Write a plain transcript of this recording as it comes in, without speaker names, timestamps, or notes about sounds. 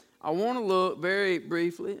I want to look very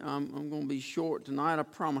briefly. I'm going to be short tonight. I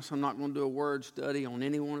promise I'm not going to do a word study on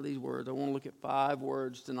any one of these words. I want to look at 5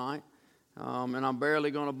 words tonight. And I'm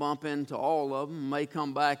barely going to bump into all of them. May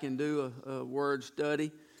come back and do a word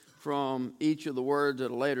study from each of the words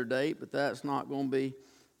at a later date, but that's not going to be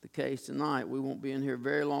the case tonight. We won't be in here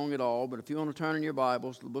very long at all. But if you want to turn in your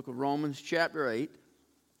Bibles to the book of Romans chapter 8.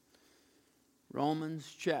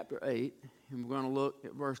 Romans chapter 8. And we're going to look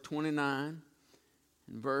at verse 29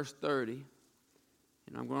 and verse 30.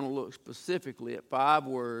 And I'm going to look specifically at 5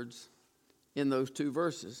 words in those 2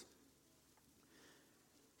 verses.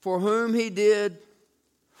 For whom he did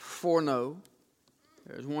foreknow.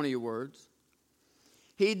 There's one of your words.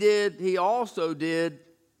 He also did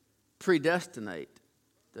predestinate.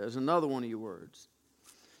 There's another one of your words.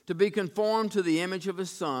 To be conformed to the image of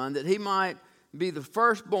his Son, that he might be the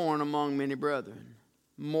firstborn among many brethren.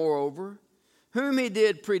 Moreover, whom he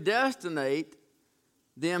did predestinate,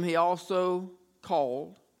 them he also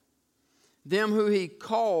called. Them who he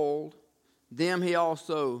called, them he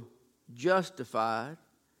also justified.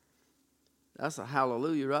 That's a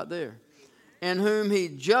hallelujah right there. And whom he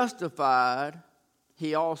justified,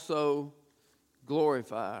 he also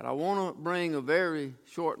glorified. I want to bring a very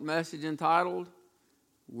short message entitled,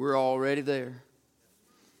 We're Already There.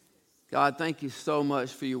 God, thank you so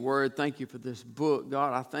much for your word. Thank you for this book.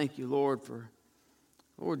 God, I thank you, Lord, for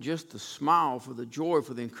just the smile, for the joy,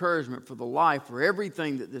 for the encouragement, for the life, for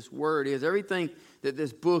everything that this word is, everything that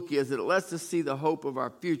this book is, that it lets us see the hope of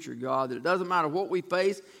our future, God, that it doesn't matter what we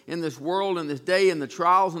face in this world, in this day, in the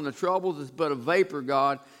trials and the troubles, it's but a vapor,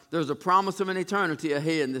 God. There's a promise of an eternity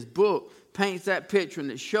ahead, and this book paints that picture,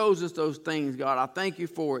 and it shows us those things, God. I thank you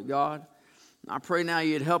for it, God. I pray now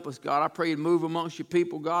you'd help us, God. I pray you'd move amongst your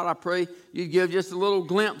people, God. I pray you'd give just a little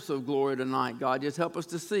glimpse of glory tonight, God. Just help us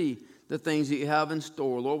to see the things that you have in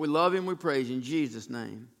store. Lord, we love you and we praise you in Jesus'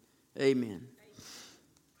 name. Amen.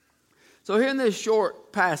 So here in this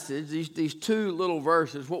short passage, these 2 little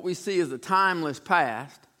verses, what we see is a timeless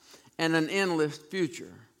past and an endless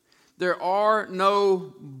future. There are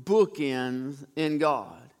no bookends in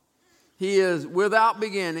God. He is without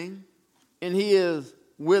beginning and he is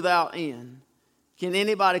without end. Can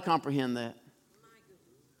anybody comprehend that?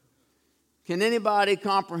 Can anybody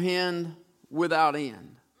comprehend without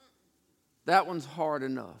end? That one's hard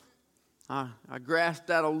enough. I grasped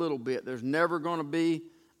that a little bit. There's never going to be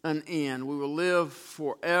an end. We will live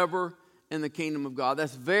forever in the kingdom of God.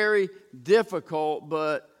 That's very difficult,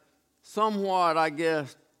 but somewhat, I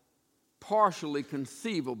guess, partially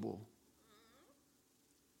conceivable.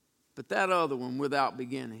 But that other one, without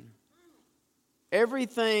beginning.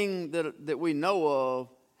 Everything that we know of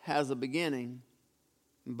has a beginning,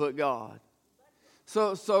 but God.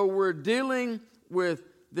 So we're dealing with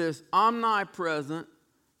this omnipresent,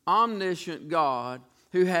 omniscient God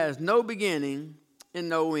who has no beginning and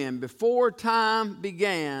no end. Before time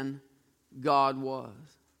began, God was.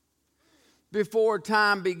 Before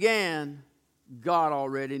time began, God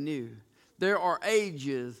already knew. There are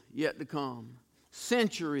ages yet to come,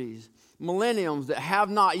 centuries, millenniums that have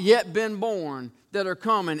not yet been born that are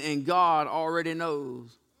coming, and God already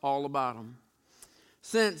knows all about them.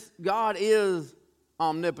 Since God is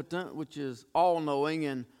omnipotent, which is all-knowing,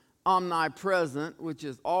 and omnipresent, which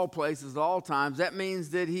is all places, all times, that means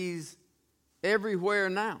that he's everywhere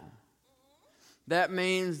now. That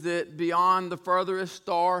means that beyond the furthest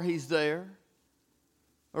star, he's there.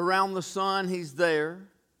 Around the sun, he's there.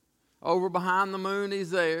 Over behind the moon, he's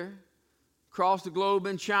there. Across the globe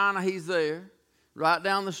in China, he's there. Right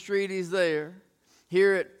down the street, he's there.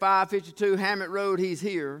 Here at 552 Hammett Road, he's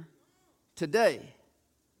here today.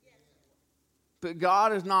 But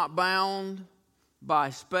God is not bound by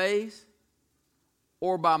space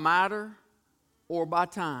or by matter or by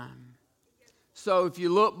time. So if you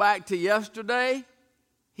look back to yesterday,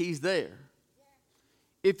 he's there.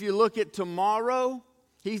 If you look at tomorrow,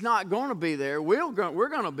 he's not going to be there. We're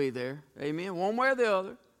going to be there. Amen. One way or the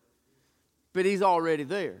other. But he's already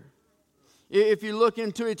there. If you look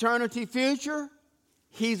into eternity future,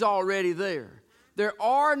 he's already there. There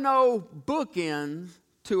are no bookends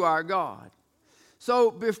to our God.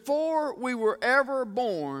 So before we were ever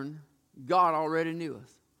born, God already knew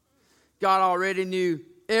us. God already knew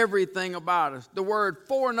everything about us. The word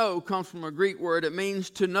foreknow comes from a Greek word. It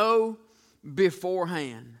means to know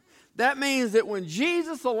beforehand. That means that when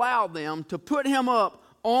Jesus allowed them to put him up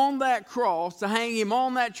on that cross, to hang him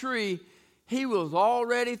on that tree, he was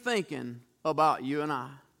already thinking about you and I.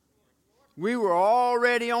 We were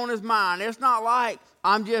already on his mind. It's not like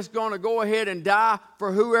I'm just going to go ahead and die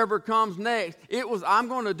for whoever comes next. It was, I'm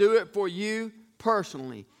going to do it for you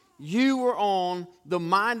personally. You were on the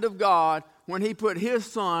mind of God when he put his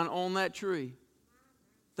son on that tree.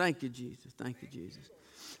 Thank you, Jesus. Thank you, Jesus.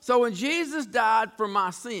 So when Jesus died for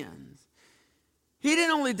my sins, he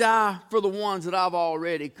didn't only die for the ones that I've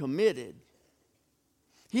already committed.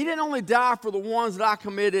 He didn't only die for the ones that I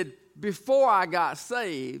committed before I got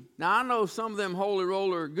saved. Now, I know some of them holy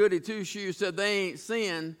roller goody two-shoes said they ain't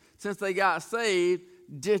sinned since they got saved,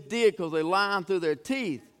 just did because they lying through their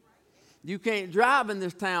teeth. You can't drive in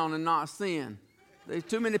this town and not sin. There's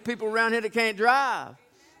too many people around here that can't drive.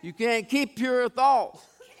 You can't keep pure thoughts.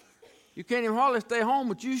 You can't even hardly stay home,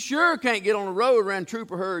 but you sure can't get on the road around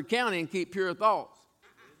Trooper Herd County and keep pure thoughts.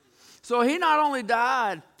 So he not only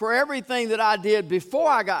died for everything that I did before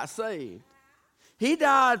I got saved, he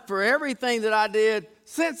died for everything that I did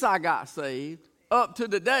since I got saved up to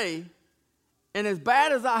today. And as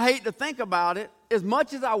bad as I hate to think about it, as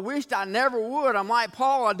much as I wished I never would, I'm like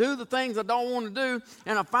Paul, I do the things I don't want to do,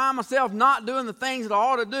 and I find myself not doing the things that I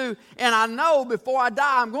ought to do, and I know before I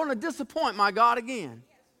die I'm going to disappoint my God again.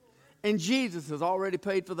 And Jesus has already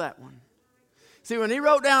paid for that one. See, when he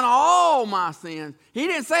wrote down all my sins, he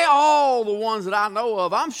didn't say all the ones that I know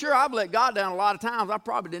of. I'm sure I've let God down a lot of times. I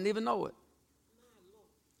probably didn't even know it.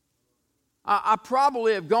 I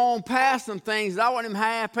probably have gone past some things that I wasn't even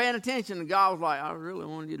half paying attention. And God was like, I really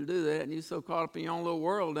wanted you to do that. And you're so caught up in your own little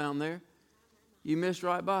world down there. You missed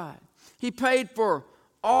right by it. He paid for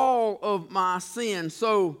all of my sins.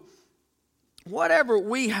 So whatever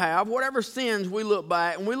we have, whatever sins we look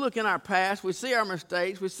back, and we look in our past, we see our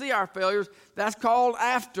mistakes, we see our failures, that's called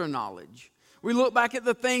after knowledge. We look back at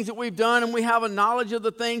the things that we've done and we have a knowledge of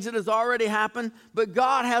the things that has already happened, but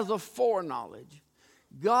God has a foreknowledge.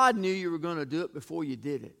 God knew you were going to do it before you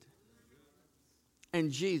did it.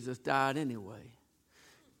 And Jesus died anyway.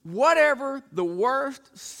 Whatever the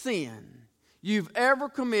worst sin you've ever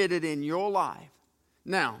committed in your life,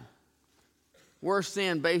 now, worst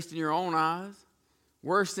sin based in your own eyes,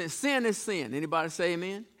 worst sin is sin. Anybody say amen?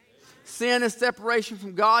 Amen? Sin is separation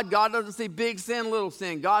from God. God doesn't see big sin, little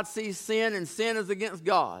sin. God sees sin, and sin is against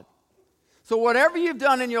God. So whatever you've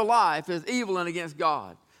done in your life is evil and against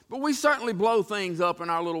God. But we certainly blow things up in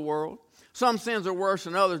our little world. Some sins are worse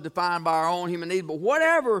than others, defined by our own human needs. But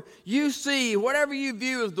whatever you see, whatever you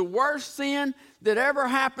view as the worst sin that ever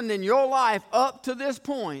happened in your life up to this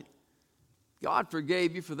point, God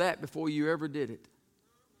forgave you for that before you ever did it.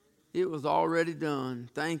 It was already done.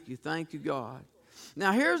 Thank you, God.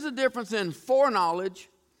 Now here's the difference in foreknowledge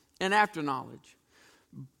and after knowledge.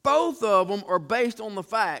 Both of them are based on the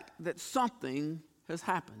fact that something has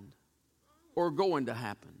happened or going to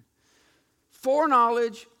happen.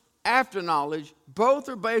 Foreknowledge, after knowledge, both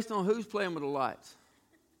are based on who's playing with the lights.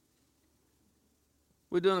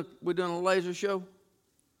 We doing a laser show?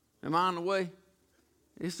 Am I on the way?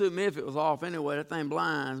 It suit me if it was off anyway. That thing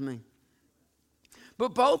blinds me.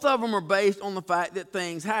 But both of them are based on the fact that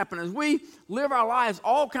things happen. As we live our lives,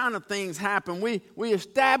 all kind of things happen. We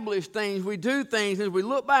establish things. We do things. As we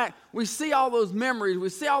look back, we see all those memories. We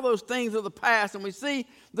see all those things of the past, and we see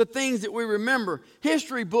the things that we remember.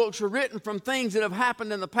 History books are written from things that have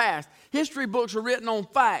happened in the past. History books are written on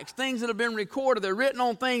facts, things that have been recorded. They're written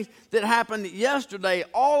on things that happened yesterday.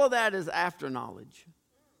 All of that is after knowledge.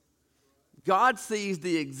 God sees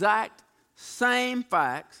the exact same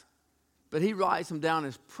facts, but he writes them down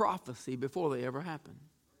as prophecy before they ever happen.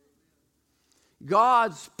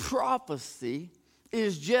 God's prophecy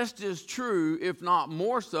is just as true, if not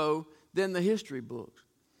more so, than the history books.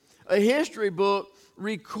 A history book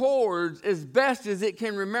records as best as it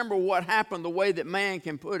can remember what happened the way that man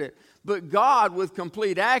can put it. But God, with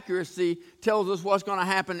complete accuracy, tells us what's going to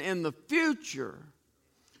happen in the future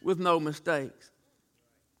with no mistakes.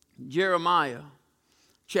 Jeremiah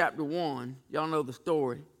chapter 1, y'all know the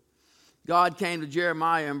story. God came to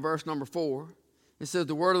Jeremiah in verse number 4. It says,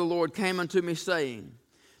 the word of the Lord came unto me, saying,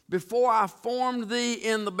 before I formed thee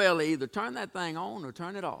in the belly, either turn that thing on or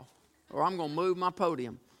turn it off, or I'm going to move my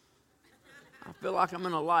podium. I feel like I'm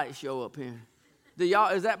in a light show up here.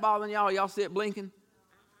 Is that bothering y'all? Y'all see it blinking?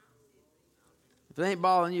 If it ain't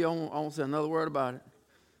bothering you, I won't say another word about it.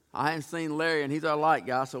 I hadn't seen Larry, and he's our light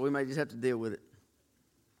guy, so we may just have to deal with it.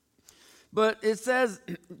 But it says,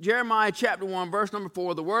 Jeremiah chapter 1, verse number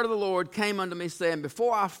 4, the word of the Lord came unto me, saying,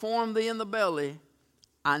 before I formed thee in the belly,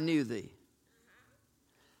 I knew thee.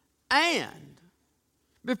 And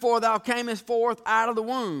before thou camest forth out of the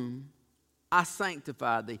womb, I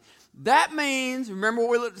sanctified thee. That means, remember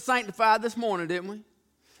we looked at sanctified this morning, didn't we?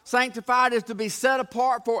 Sanctified is to be set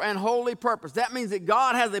apart for an holy purpose. That means that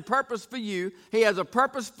God has a purpose for you. He has a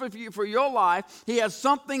purpose for you, for your life. He has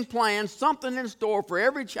something planned, something in store for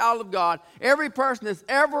every child of God, every person that's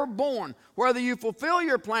ever born. Whether you fulfill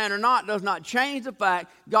your plan or not does not change the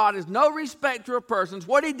fact God is no respecter of persons.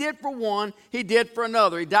 What He did for one, He did for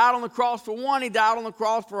another. He died on the cross for one, He died on the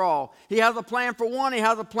cross for all. He has a plan for one, He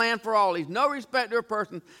has a plan for all. He's no respecter of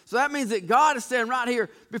persons. So that means that God is saying right here,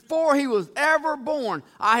 before He was ever born,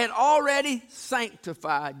 I had already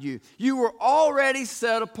sanctified you. You were already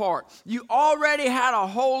set apart. You already had a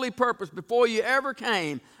holy purpose before you ever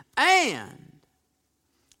came. And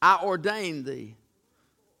I ordained thee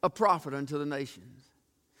a prophet unto the nations.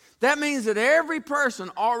 That means that every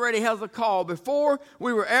person already has a call. Before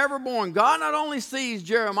we were ever born, God not only sees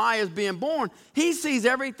Jeremiah as being born, He sees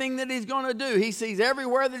everything that he's going to do. He sees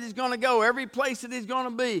everywhere that he's going to go, every place that he's going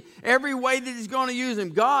to be, every way that he's going to use him.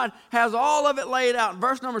 God has all of it laid out. In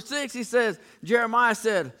verse number 6, he says, Jeremiah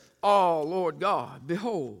said, "Oh, Lord God,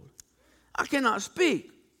 behold, I cannot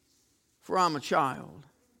speak, for I'm a child.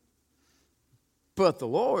 But the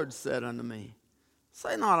Lord said unto me,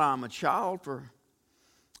 Say not I am a child, for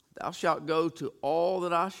thou shalt go to all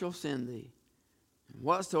that I shall send thee, and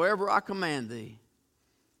whatsoever I command thee,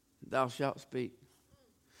 thou shalt speak."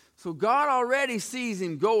 So God already sees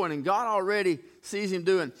him going, and God already sees him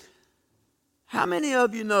doing. How many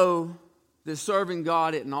of you know that serving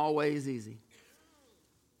God isn't always easy?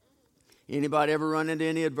 Anybody ever run into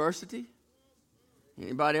any adversity?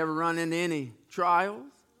 Anybody ever run into any trials?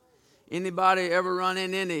 Anybody ever run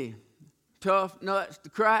into any tough nuts to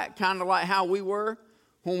crack, kind of like how we were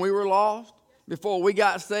when we were lost, before we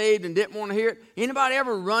got saved and didn't want to hear it? Anybody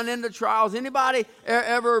ever run into trials? Anybody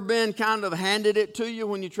ever been kind of handed it to you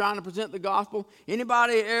when you're trying to present the gospel?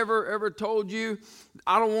 Anybody ever told you,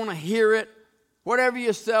 I don't want to hear it? Whatever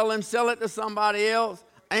you're selling, sell it to somebody else.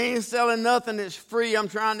 I ain't selling nothing that's free. I'm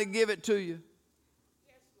trying to give it to you.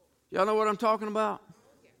 Y'all know what I'm talking about?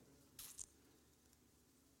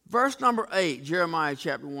 Verse number 8, Jeremiah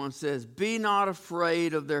chapter 1 says, "Be not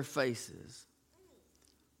afraid of their faces,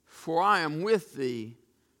 for I am with thee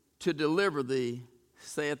to deliver thee,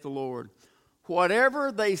 saith the Lord."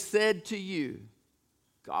 Whatever they said to you,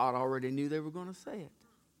 God already knew they were going to say it.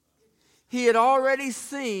 He had already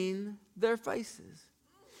seen their faces.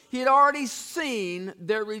 He had already seen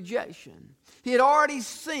their rejection. He had already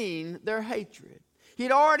seen their hatred. He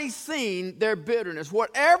had already seen their bitterness.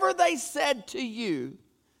 Whatever they said to you,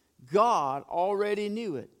 God already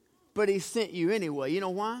knew it, but He sent you anyway. You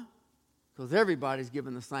know why? Because everybody's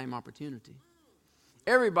given the same opportunity.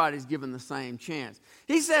 Everybody's given the same chance.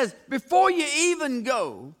 He says, before you even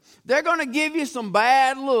go, they're going to give you some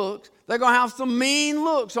bad looks. They're going to have some mean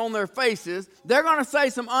looks on their faces. They're going to say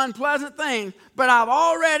some unpleasant things, but I've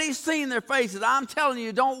already seen their faces. I'm telling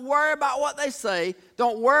you, don't worry about what they say.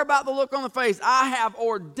 Don't worry about the look on the face. I have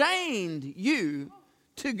ordained you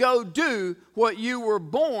to go do what you were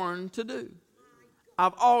born to do.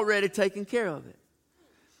 I've already taken care of it.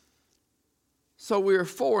 So we are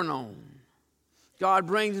foreknown. God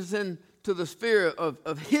brings us into the sphere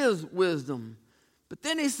of His wisdom. But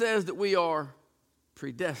then He says that we are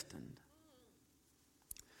predestined.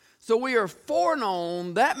 So we are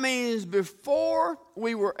foreknown. That means before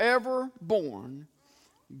we were ever born,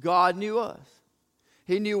 God knew us.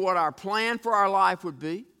 He knew what our plan for our life would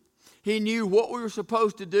be. He knew what we were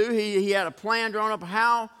supposed to do. He had a plan drawn up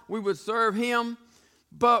how we would serve Him.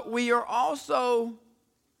 But we are also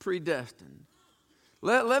predestined.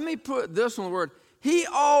 Let me put this on the word. He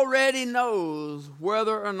already knows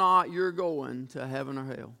whether or not you're going to heaven or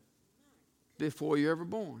hell before you're ever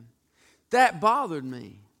born. That bothered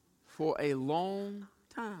me for a long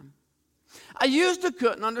time. I used to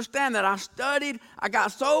couldn't understand that. I studied. I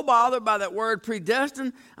got so bothered by that word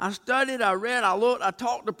predestined. I studied, I read, I looked, I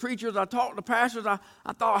talked to preachers, I talked to pastors. I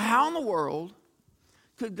thought, how in the world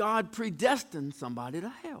could God predestine somebody to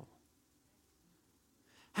hell?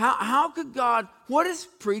 How could God, what is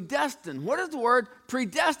predestined? What is the word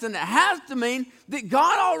predestined? It has to mean that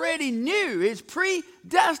God already knew. It's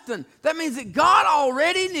predestined. That means that God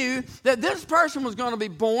already knew that this person was going to be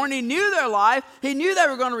born. He knew their life. He knew they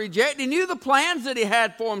were going to reject. He knew the plans that He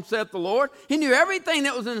had for them, saith the Lord. He knew everything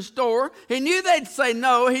that was in store. He knew they'd say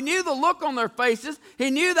no. He knew the look on their faces. He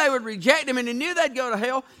knew they would reject Him, and He knew they'd go to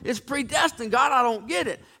hell. It's predestined. God, I don't get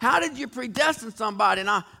it. How did you predestine somebody? And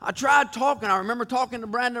I tried talking. I remember talking to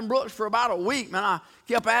Brandon Brooks for about a week. Man, I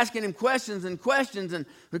kept asking him questions, and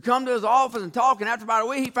we come to his office and talk. And after about a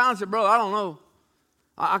week, he finally said, "Brother, I don't know.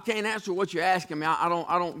 I can't answer what you're asking me. I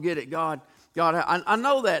don't get it, God. I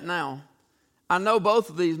know that now. I know both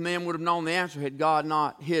of these men would have known the answer had God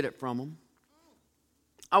not hid it from them.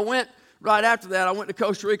 Right after that, I went to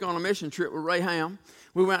Costa Rica on a mission trip with Ray Ham.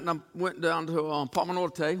 We went down to Palma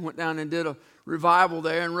Norte, went down and did a revival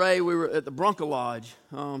there. And Ray, we were at the Bronca Lodge.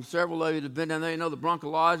 Several of you have been down there, you know the Bronca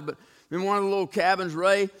Lodge. But in one of the little cabins,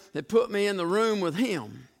 Ray had put me in the room with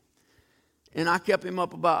him. And I kept him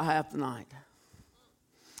up about half the night.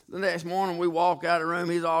 The next morning, we walk out of the room.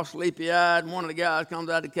 He's all sleepy-eyed. And one of the guys comes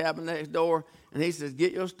out of the cabin next door, and he says,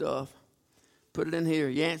 "Get your stuff. Put it in here.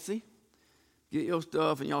 Yancey, get your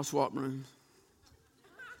stuff, and y'all swap rooms."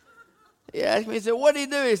 He asked me, he said, "What did he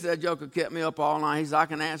do?" He said, "Joker kept me up all night." He said, "I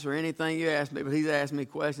can answer anything you ask me, but he's asked me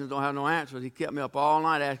questions, don't have no answers. He kept me up all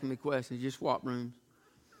night asking me questions. Just swap rooms."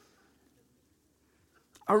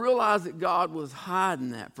 I realized that God was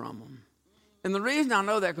hiding that from him. And the reason I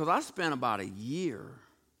know that, because I spent about a year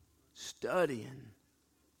studying,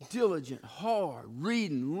 diligent, hard,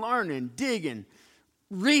 reading, learning, digging,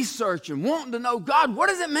 researching, wanting to know, God, what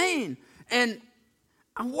does it mean? And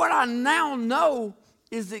what I now know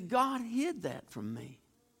is that God hid that from me.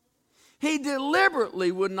 He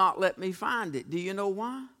deliberately would not let me find it. Do you know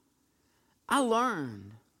why? I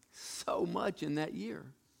learned so much in that year.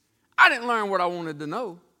 I didn't learn what I wanted to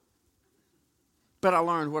know, but I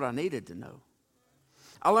learned what I needed to know.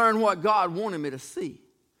 I learned what God wanted me to see.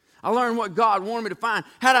 I learned what God wanted me to find.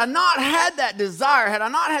 Had I not had that desire, had I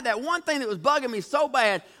not had that one thing that was bugging me so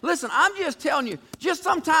bad, listen, I'm just telling you, just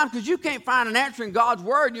sometimes because you can't find an answer in God's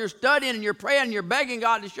word and you're studying and you're praying and you're begging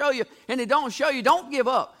God to show you and he don't show you, don't give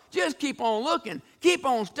up. Just keep on looking. Keep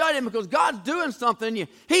on studying because God's doing something in you.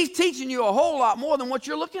 He's teaching you a whole lot more than what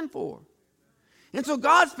you're looking for. And so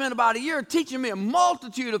God spent about a year teaching me a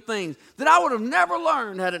multitude of things that I would have never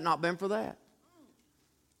learned had it not been for that.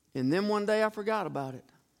 And then one day I forgot about it.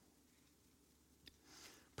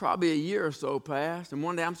 Probably a year or so passed, and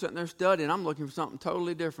one day I'm sitting there studying. I'm looking for something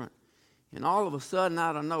totally different. And all of a sudden,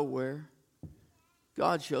 out of nowhere,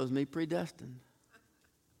 God shows me predestined.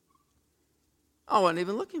 I wasn't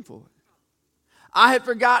even looking for it. I had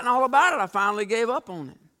forgotten all about it. I finally gave up on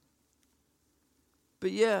it.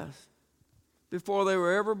 But yes, before they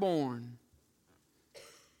were ever born,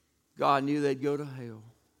 God knew they'd go to hell.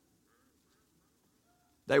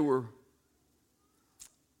 They were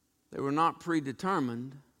not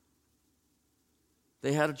predetermined.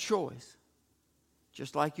 They had a choice,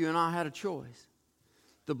 just like you and I had a choice.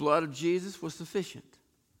 The blood of Jesus was sufficient.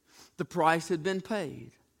 The price had been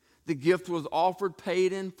paid. The gift was offered,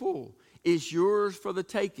 paid in full. It's yours for the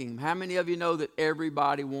taking. How many of you know that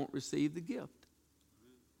everybody won't receive the gift?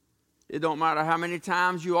 It don't matter how many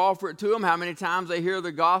times you offer it to them, how many times they hear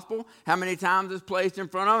the gospel, how many times it's placed in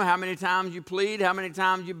front of them, how many times you plead, how many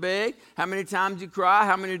times you beg, how many times you cry,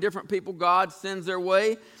 how many different people God sends their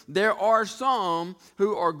way. There are some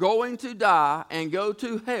who are going to die and go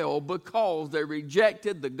to hell because they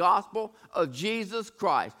rejected the gospel of Jesus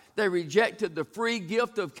Christ. They rejected the free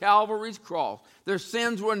gift of Calvary's cross. Their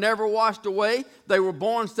sins were never washed away. They were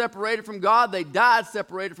born separated from God. They died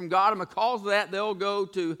separated from God. And because of that, they'll go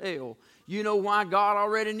to hell. You know why God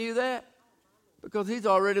already knew that? Because he's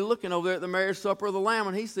already looking over there at the marriage supper of the Lamb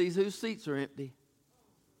and he sees whose seats are empty.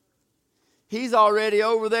 He's already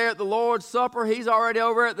over there at the Lord's Supper. He's already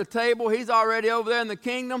over at the table. He's already over there in the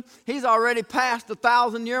kingdom. He's already past the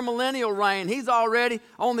 1,000-year millennial reign. He's already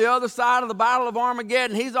on the other side of the battle of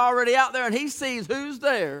Armageddon. He's already out there and he sees who's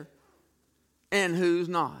there and who's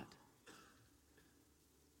not.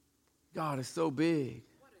 God is so big.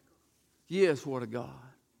 Yes, what a God.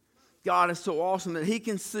 God is so awesome that he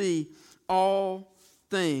can see all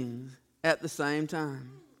things at the same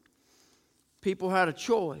time. People had a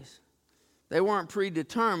choice. They weren't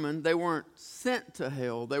predetermined. They weren't sent to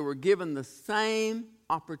hell. They were given the same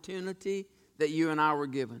opportunity that you and I were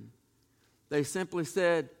given. They simply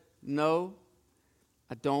said, "No,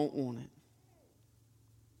 I don't want it."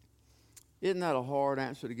 Isn't that a hard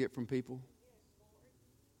answer to get from people?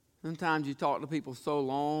 Sometimes you talk to people so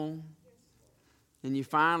long, and you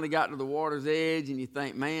finally got to the water's edge, and you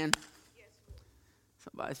think, man,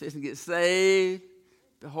 somebody's fixing to get saved.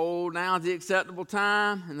 Behold, now's the acceptable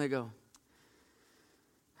time. And they go,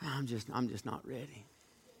 I'm just not ready.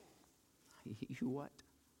 You what?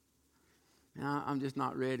 No, I'm just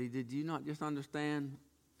not ready. Did you not just understand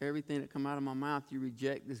everything that come out of my mouth? You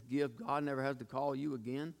reject this gift. God never has to call you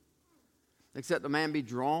again. Except the man be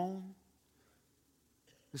drawn.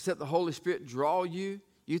 Except the Holy Spirit draw you.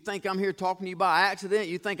 You think I'm here talking to you by accident?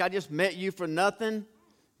 You think I just met you for nothing?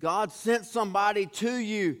 God sent somebody to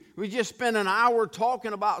you. We just spent an hour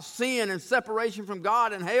talking about sin and separation from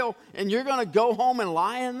God and hell, and you're going to go home and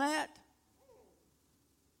lie in that?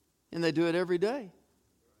 And they do it every day.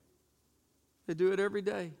 They do it every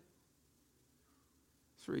day.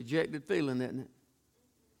 It's a rejected feeling, isn't it?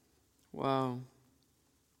 Wow.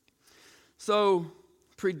 So,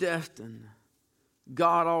 predestined.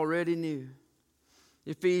 God already knew.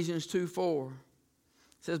 Ephesians 2:4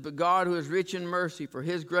 says, but God, who is rich in mercy, for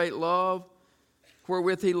his great love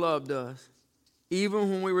wherewith he loved us, even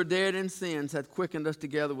when we were dead in sins, hath quickened us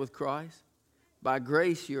together with Christ. By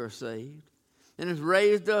grace you are saved, and has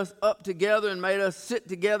raised us up together and made us sit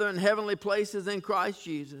together in heavenly places in Christ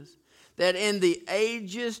Jesus, that in the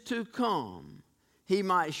ages to come he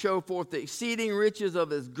might show forth the exceeding riches of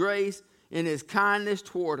his grace in his kindness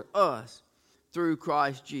toward us through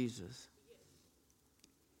Christ Jesus.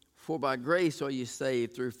 For by grace are you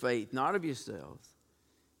saved through faith, not of yourselves.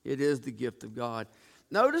 It is the gift of God.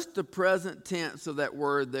 Notice the present tense of that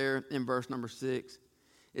word there in verse number 6.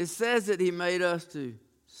 It says that he made us to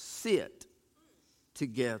sit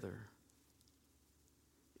together.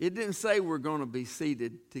 It didn't say we're going to be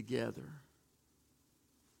seated together.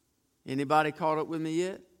 Anybody caught up with me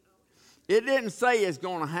yet? It didn't say it's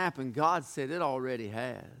going to happen. God said it already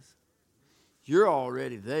has. You're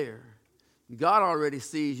already there. God already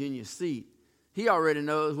sees you in your seat. He already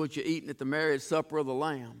knows what you're eating at the marriage supper of the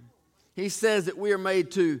Lamb. He says that we are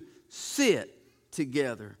made to sit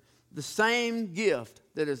together. The same gift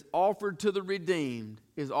that is offered to the redeemed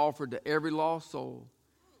is offered to every lost soul.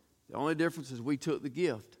 The only difference is we took the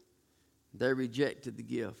gift. They rejected the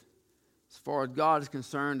gift. As far as God is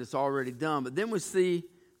concerned, it's already done. But then we see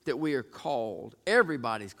that we are called.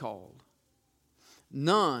 Everybody's called.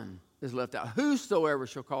 None is left out. Whosoever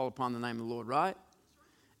shall call upon the name of the Lord, right?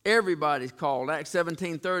 Everybody's called. Acts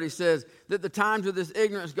 17:30 says that the times of this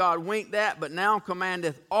ignorance God winked at, but now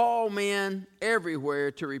commandeth all men everywhere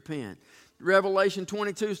to repent. Revelation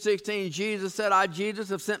 22:16, Jesus said, I, Jesus,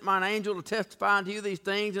 have sent mine angel to testify unto you these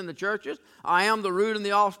things in the churches. I am the root and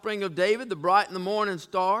the offspring of David, the bright and the morning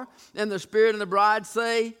star. And the Spirit and the bride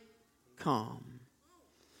say, come.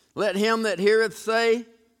 Let him that heareth say,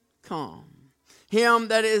 come. Him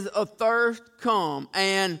that is athirst, come.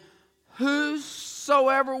 And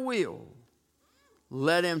whosoever will,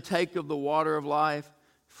 let him take of the water of life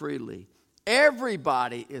freely.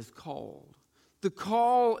 Everybody is called. The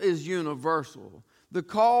call is universal. The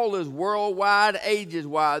call is worldwide,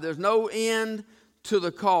 ages-wide. There's no end to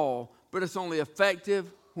the call, but it's only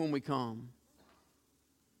effective when we come.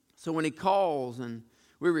 So when he calls and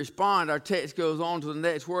we respond, our text goes on to the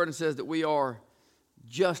next word and says that we are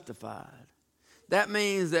justified. That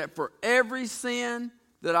means that for every sin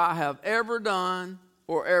that I have ever done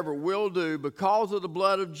or ever will do, because of the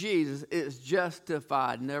blood of Jesus, it's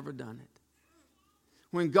justified, never done it.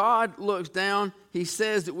 When God looks down, he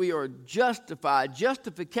says that we are justified.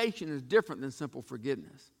 Justification is different than simple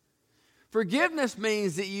forgiveness. Forgiveness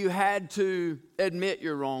means that you had to admit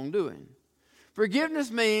your wrongdoing.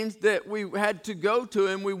 Forgiveness means that we had to go to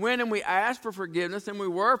him. We went and we asked for forgiveness and we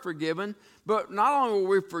were forgiven. But not only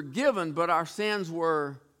were we forgiven, but our sins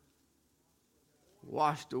were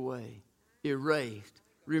washed away, erased,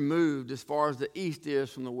 removed as far as the east is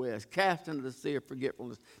from the west, cast into the sea of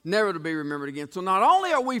forgetfulness, never to be remembered again. So not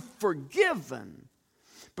only are we forgiven,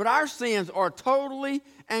 but our sins are totally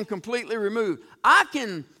and completely removed. I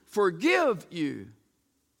can forgive you.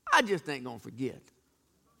 I just ain't going to forget.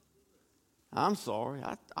 I'm sorry.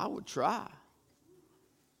 I would try.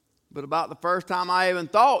 But about the first time I even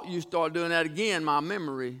thought you start doing that again, my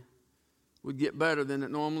memory would get better than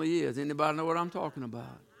it normally is. Anybody know what I'm talking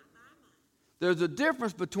about? There's a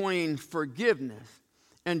difference between forgiveness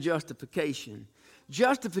and justification.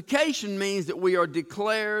 Justification means that we are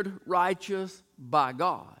declared righteous by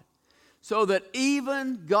God, so that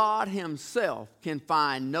even God himself can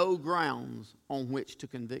find no grounds on which to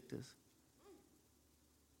convict us.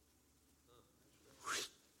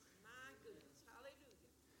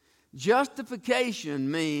 Justification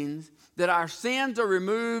means that our sins are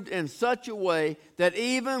removed in such a way that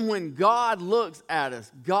even when God looks at us,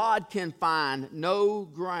 God can find no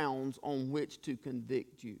grounds on which to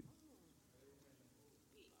convict you.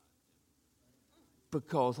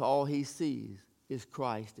 Because all he sees is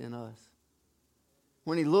Christ in us.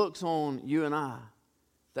 When he looks on you and I,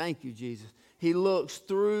 thank you, Jesus, he looks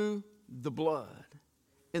through the blood.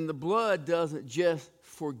 And the blood doesn't just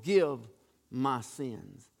forgive my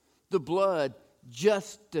sins. The blood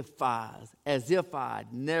justifies as if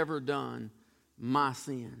I'd never done my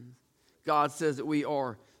sins. God says that we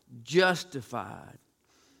are justified.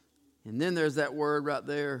 And then there's that word right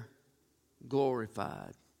there,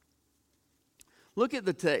 glorified. Look at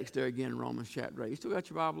the text there again, Romans chapter 8. You still got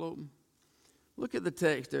your Bible open? Look at the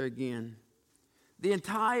text there again. The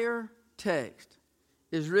entire text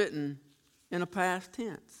is written in a past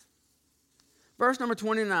tense. Verse number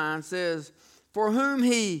 29 says, for whom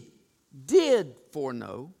he did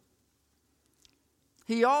foreknow,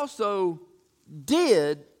 he also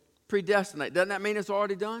did predestinate. Doesn't that mean it's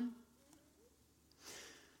already done?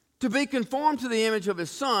 To be conformed to the image of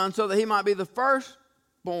his Son, so that he might be the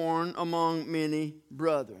firstborn among many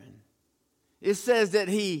brethren. It says that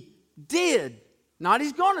he did, not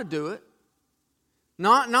he's going to do it.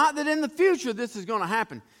 Not that in the future this is going to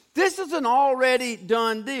happen. This is an already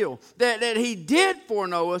done deal. That he did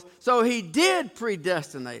foreknow us, so he did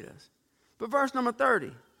predestinate us. But verse number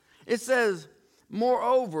 30, it says,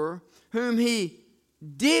 moreover, whom he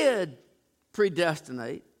did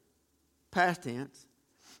predestinate, past tense,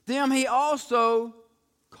 them he also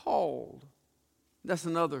called. That's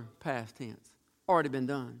another past tense, already been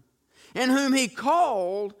done. And whom he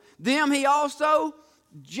called, them he also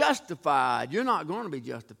justified. You're not going to be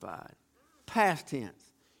justified. Past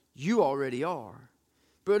tense. You already are.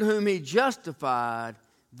 But whom he justified,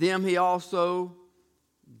 them he also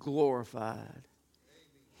glorified.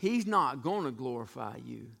 He's not going to glorify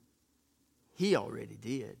you. He already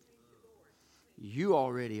did. You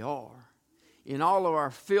already are. In all of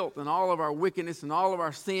our filth and all of our wickedness and all of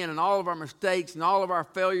our sin and all of our mistakes and all of our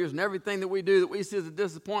failures and everything that we do that we see as a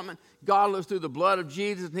disappointment, God looks through the blood of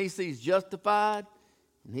Jesus and he sees justified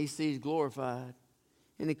and he sees glorified.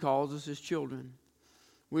 And he calls us his children.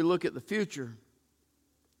 We look at the future.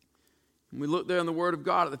 And we look there in the Word of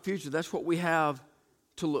God at the future. That's what we have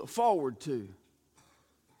to look forward to.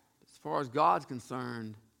 As far as God's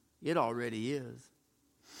concerned, it already is.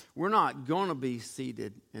 We're not going to be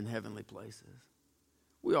seated in heavenly places.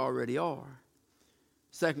 We already are.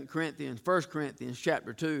 1 Corinthians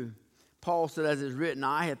chapter 2, Paul said, as it is written,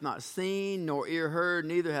 eye hath not seen, nor ear heard,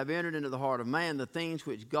 neither have entered into the heart of man the things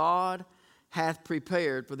which God hath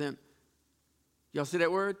prepared for them. Y'all see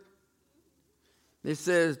that word? It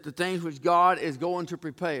says the things which God is going to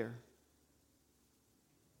prepare.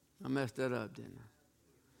 I messed that up, didn't I?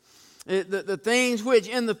 The things which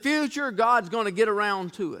in the future God's going to get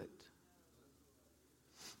around to it.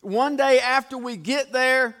 One day after we get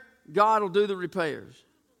there, God will do the repairs.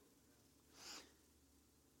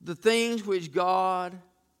 The things which God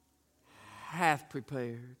hath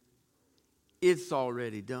prepared, it's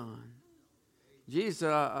already done. Jesus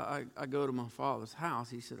said, I go to my Father's house.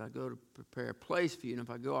 He said, I go to prepare a place for you. And if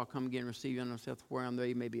I go, I'll come again and receive you unto myself, where I am there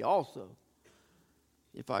you may be also.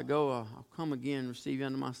 If I go, I'll come again and receive you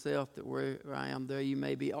unto myself, that where I am there you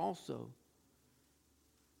may be also.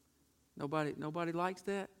 Nobody likes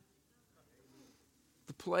that?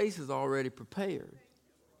 The place is already prepared.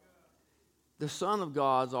 The Son of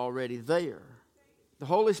God's already there. The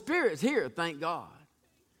Holy Spirit's here, thank God.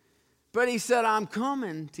 But he said, I'm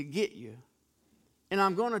coming to get you. And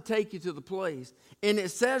I'm going to take you to the place. And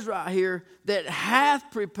it says right here, that hath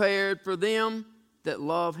prepared for them that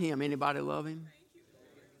love him. Anybody love him?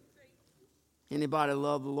 Anybody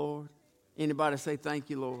love the Lord? Anybody say, thank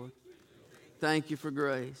you, Lord? Thank you for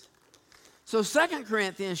grace. So 2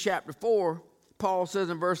 Corinthians chapter 4, Paul says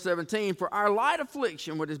in verse 17, for our light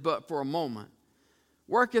affliction, which is but for a moment,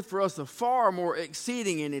 worketh for us a far more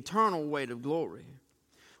exceeding and eternal weight of glory.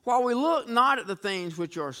 While we look not at the things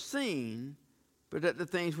which are seen, but at the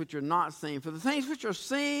things which are not seen. For the things which are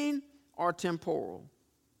seen are temporal,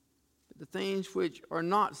 but the things which are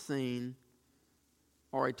not seen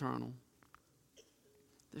are eternal.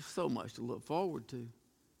 There's so much to look forward to.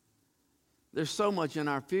 There's so much in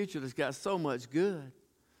our future that's got so much good.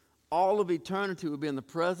 All of eternity will be in the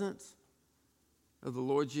presence of the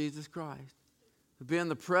Lord Jesus Christ. We'll be in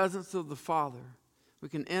the presence of the Father. We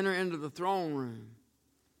can enter into the throne room.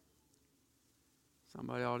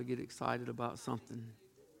 Somebody ought to get excited about something.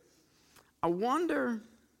 I wonder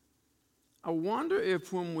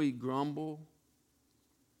if when we grumble,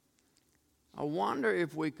 I wonder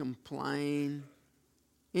if we complain.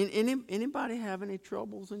 Anybody have any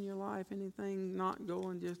troubles in your life? Anything not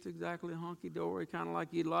going just exactly hunky-dory, kind of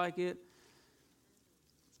like you'd like it?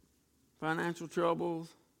 Financial troubles,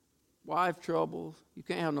 wife troubles. You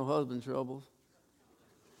can't have no husband troubles.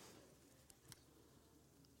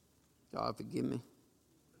 God forgive me.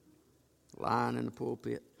 Lying in the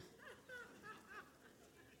pulpit.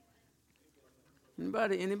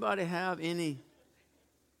 Anybody have any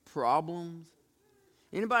problems?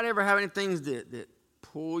 Anybody ever have any things that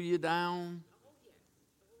pull you down?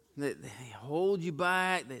 They hold you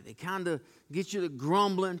back. They kind of get you to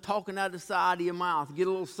grumbling, talking out the side of your mouth. Get a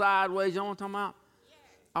little sideways. You know what I'm talking about?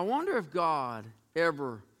 I wonder if God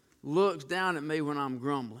ever looks down at me when I'm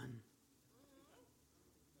grumbling.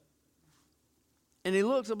 And he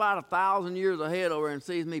looks about 1,000 years ahead over and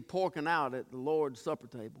sees me porking out at the Lord's supper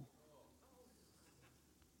table.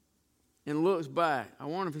 And looks back. I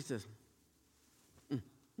wonder if he says,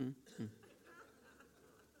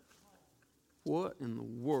 what in the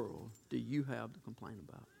world do you have to complain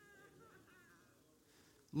about?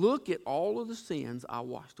 Look at all of the sins I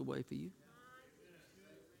washed away for you.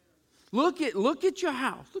 Look at your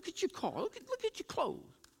house. Look at your car. Look at your clothes.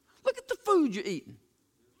 Look at the food you're eating.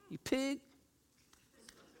 You pig.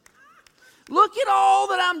 Look at all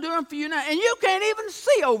that I'm doing for you now. And you can't even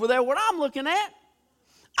see over there what I'm looking at.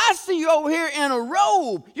 I see you over here in a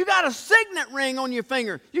robe. You got a signet ring on your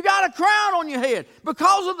finger. You got a crown on your head.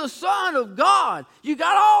 Because of the Son of God, you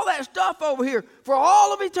got all that stuff over here for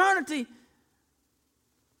all of eternity.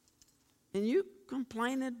 And you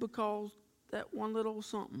complaining because that one little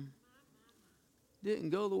something didn't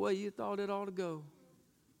go the way you thought it ought to go.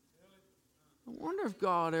 I wonder if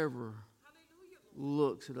God ever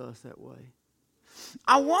looks at us that way.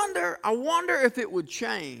 I wonder if it would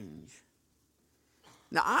change.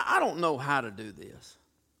 Now, I don't know how to do this.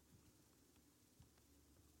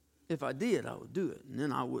 If I did, I would do it, and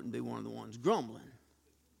then I wouldn't be one of the ones grumbling.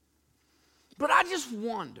 But I just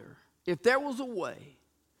wonder if there was a way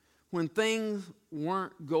when things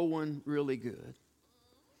weren't going really good,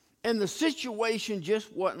 and the situation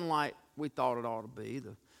just wasn't like we thought it ought to be.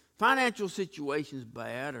 The financial situation's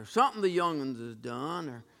bad, or something the young'uns has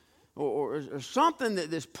done, or something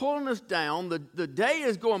that's pulling us down. The day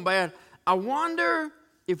is going bad. I wonder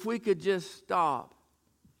if we could just stop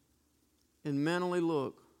and mentally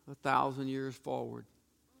look 1,000 years forward.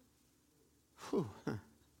 Whew.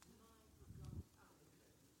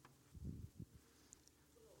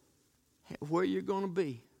 Where you're going to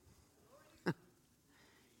be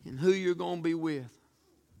and who you're going to be with.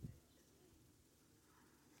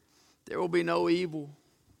 There will be no evil.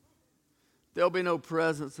 There will be no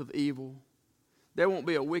presence of evil. There won't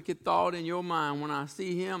be a wicked thought in your mind. When I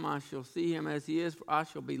see him, I shall see him as he is. For I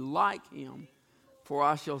shall be like him, for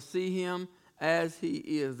I shall see him as he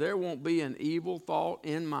is. There won't be an evil thought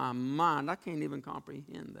in my mind. I can't even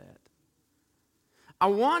comprehend that. I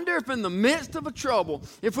wonder if in the midst of a trouble,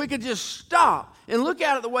 if we could just stop and look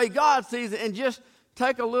at it the way God sees it and just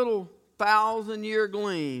take a little 1,000-year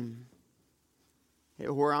gleam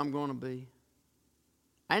at where I'm going to be.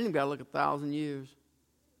 I ain't even got to look 1,000 years.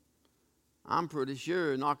 I'm pretty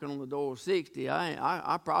sure knocking on the door of 60,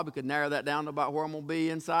 I probably could narrow that down to about where I'm going to be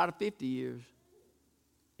inside of 50 years.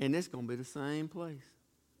 And it's going to be the same place.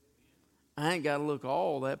 I ain't got to look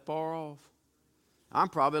all that far off. I'm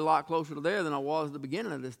probably a lot closer to there than I was at the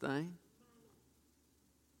beginning of this thing.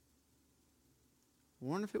 I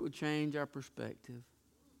wonder if it would change our perspective.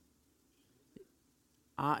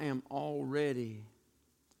 I am already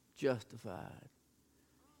justified.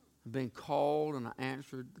 I've been called and I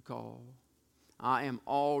answered the call. I am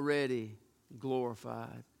already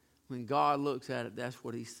glorified. When God looks at it, that's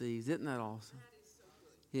what he sees. Isn't that awesome?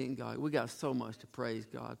 Isn't God? We got so much to praise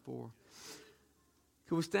God for.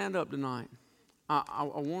 Can we stand up tonight? I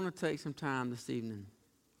want to take some time this evening.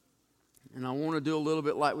 And I want to do a little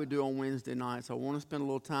bit like we do on Wednesday nights. I want to spend a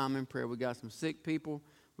little time in prayer. We got some sick people.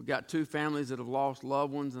 We got 2 families that have lost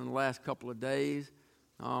loved ones in the last couple of days.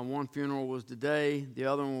 One funeral was today. The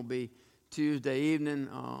other one will be Tuesday evening.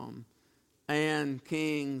 Ann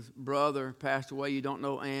King's brother passed away. You don't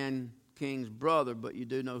know Ann King's brother, but you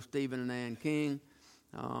do know Stephen and Ann King.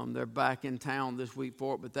 They're back in town this week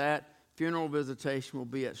for it. But that funeral visitation will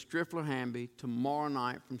be at Striffler Hamby tomorrow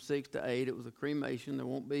night from 6 to 8. It was a cremation. There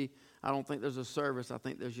won't be, I don't think there's a service. I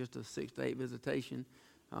think there's just a 6 to 8 visitation.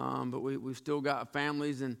 But we've still got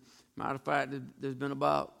families. And matter of fact, there's been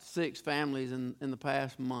about 6 families in the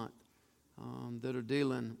past month that are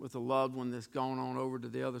dealing with a loved one that's gone on over to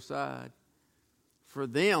the other side. For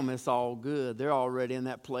them, it's all good. They're already in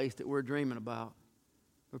that place that we're dreaming about.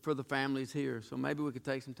 But for the families here, so maybe we could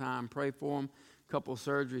take some time, pray for them. A couple of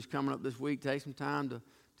surgeries coming up this week. Take some time to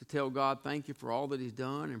tell God thank you for all that he's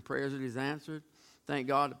done and prayers that he's answered. Thank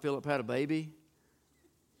God that Philip had a baby.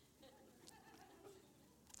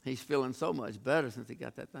 He's feeling so much better since he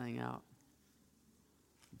got that thing out.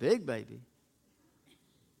 Big baby.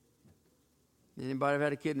 Anybody who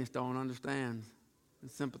had a kidney stone understands and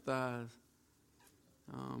sympathize.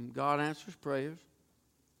 God answers prayers.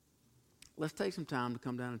 Let's take some time to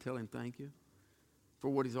come down and tell him thank you for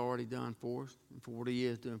what he's already done for us and for what he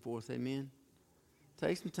is doing for us. Amen.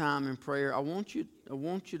 Take some time in prayer. I want you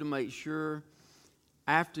to make sure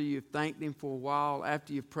after you've thanked him for a while,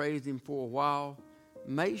 after you've praised him for a while,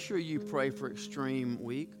 make sure you pray for Extreme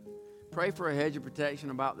Week. Pray for a hedge of protection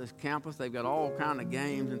about this campus. They've got all kind of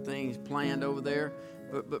games and things planned over there.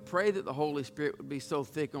 But pray that the Holy Spirit would be so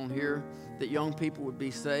thick on here that young people would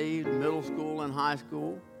be saved, middle school and high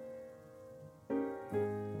school.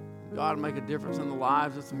 God would make a difference in the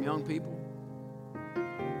lives of some young people.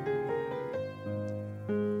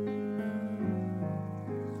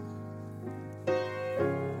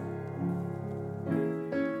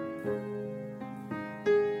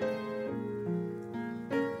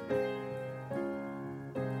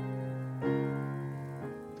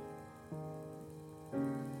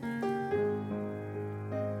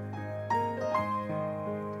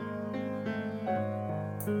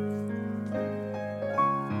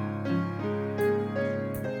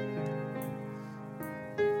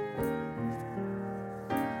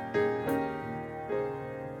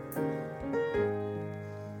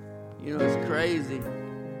 crazy.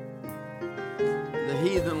 The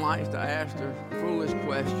heathen likes to ask their foolish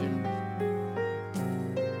questions.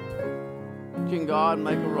 Can God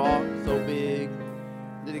make a rock so big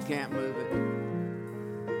that he can't move it?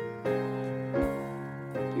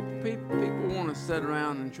 People want to sit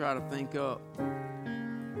around and try to think up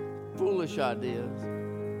foolish ideas.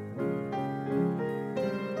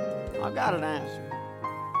 I got an answer.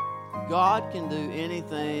 God can do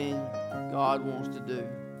anything God wants to do,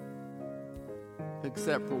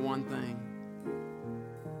 except for one thing,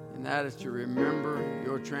 and that is to remember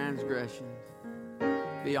your transgressions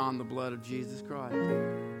beyond the blood of Jesus Christ.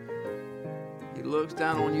 He looks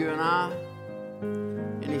down on you and I,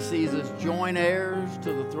 and he sees us joint heirs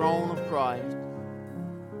to the throne of Christ.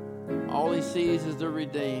 All he sees is the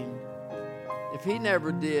redeemed. If he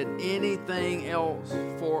never did anything else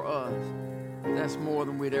for us, that's more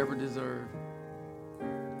than we'd ever deserve.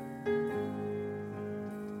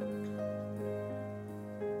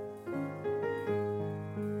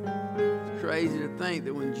 It's crazy to think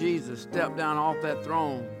that when Jesus stepped down off that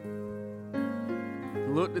throne,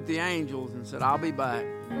 looked at the angels and said, I'll be back.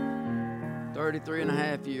 33 and a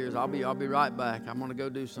half years, I'll be right back. I'm going to go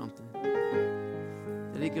do something.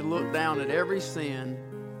 That he could look down at every sin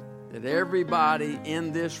that everybody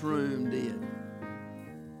in this room did.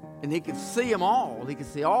 And he could see them all. He could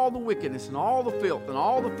see all the wickedness and all the filth and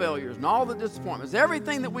all the failures and all the disappointments,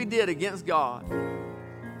 everything that we did against God,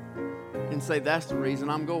 and say, that's the reason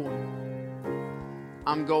I'm going.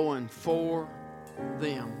 I'm going for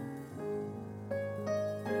them.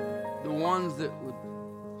 The ones that would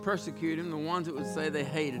persecute him, the ones that would say they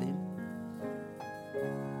hated him.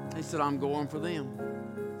 He said, I'm going for them.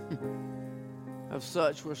 Of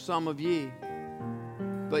such were some of ye,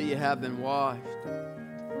 but ye have been washed,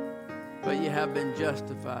 but ye have been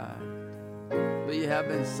justified, but ye have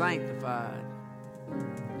been sanctified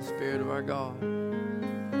in the Spirit of our God.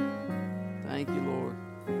 Thank you, Lord.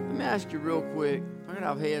 Let me ask you real quick. I'm going to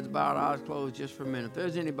have heads bowed, eyes closed just for a minute. If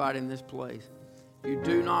there's anybody in this place, you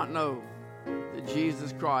do not know that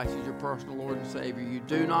Jesus Christ is your personal Lord and Savior. You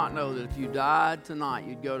do not know that if you died tonight,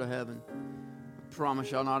 you'd go to heaven. I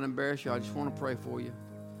promise you I'll not embarrass you. I just want to pray for you.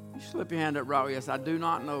 You slip your hand up right where you're at. Yes, I do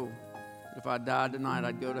not know that if I died tonight,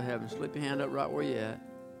 I'd go to heaven. Slip your hand up right where you're at.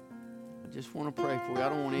 I just want to pray for you. I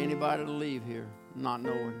don't want anybody to leave here not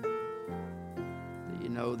knowing that you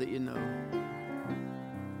know that you know.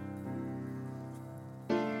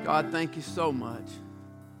 God, thank you so much.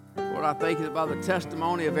 Lord, I thank you that by the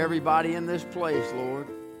testimony of everybody in this place, Lord,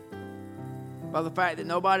 by the fact that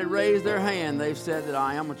nobody raised their hand, they've said that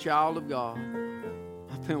I am a child of God.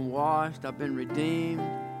 I've been washed, I've been redeemed,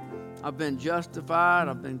 I've been justified,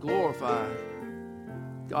 I've been glorified.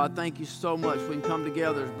 God, thank you so much. We can come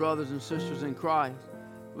together as brothers and sisters in Christ.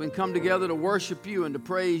 We can come together to worship you and to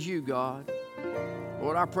praise you, God.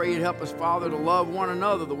 Lord, I pray you'd help us, Father, to love one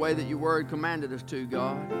another the way that your word commanded us to,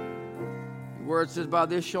 God. Your word says, by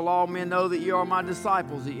this shall all men know that you are my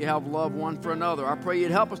disciples, that you have love one for another. I pray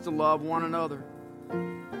you'd help us to love one another.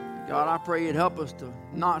 God, I pray you'd help us to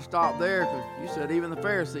not stop there, because you said even the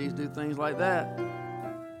Pharisees do things like that.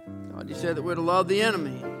 God, you said that we're to love the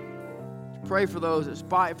enemy. Pray for those that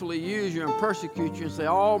spitefully use you and persecute you and say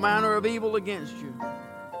all manner of evil against you.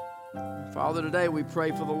 And Father, today we pray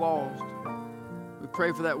for the lost. We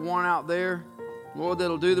pray for that one out there, Lord,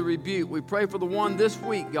 that'll do the rebuke. We pray for the one this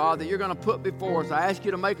week, God, that you're going to put before us. I ask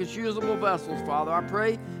you to make us usable vessels, Father. I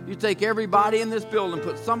pray you take everybody in this building,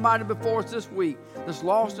 put somebody before us this week that's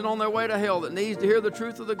lost and on their way to hell, that needs to hear the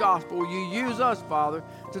truth of the gospel. You use us, Father,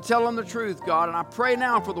 to tell them the truth, God. And I pray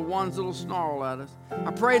now for the ones that'll snarl at us.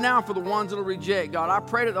 I pray now for the ones that'll reject, God. I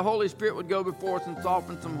pray that the Holy Spirit would go before us and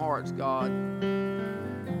soften some hearts, God.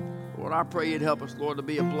 Lord, I pray you'd help us, Lord, to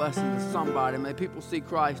be a blessing to somebody. May people see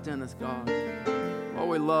Christ in us, God. Oh,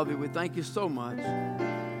 we love you. We thank you so much.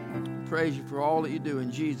 Praise you for all that you do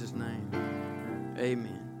in Jesus' name.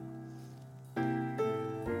 Amen.